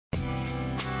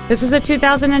This is a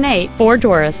 2008 Ford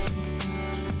Taurus.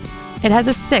 It has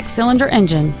a 6-cylinder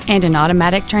engine and an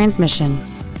automatic transmission.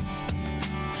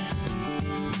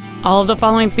 All of the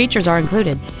following features are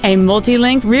included: a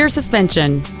multi-link rear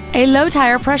suspension, a low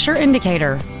tire pressure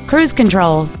indicator, cruise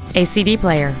control, a CD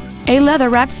player, a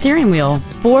leather-wrapped steering wheel,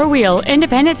 4-wheel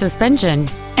independent suspension,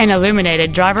 an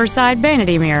illuminated driver's side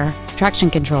vanity mirror, traction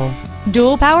control,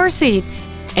 dual power seats,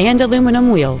 and aluminum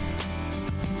wheels.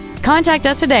 Contact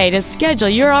us today to schedule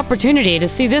your opportunity to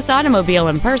see this automobile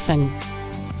in person.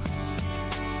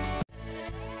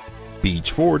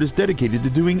 Beach Ford is dedicated to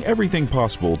doing everything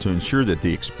possible to ensure that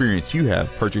the experience you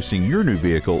have purchasing your new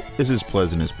vehicle is as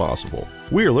pleasant as possible.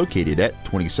 We are located at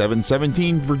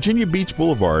 2717 Virginia Beach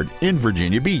Boulevard in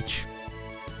Virginia Beach.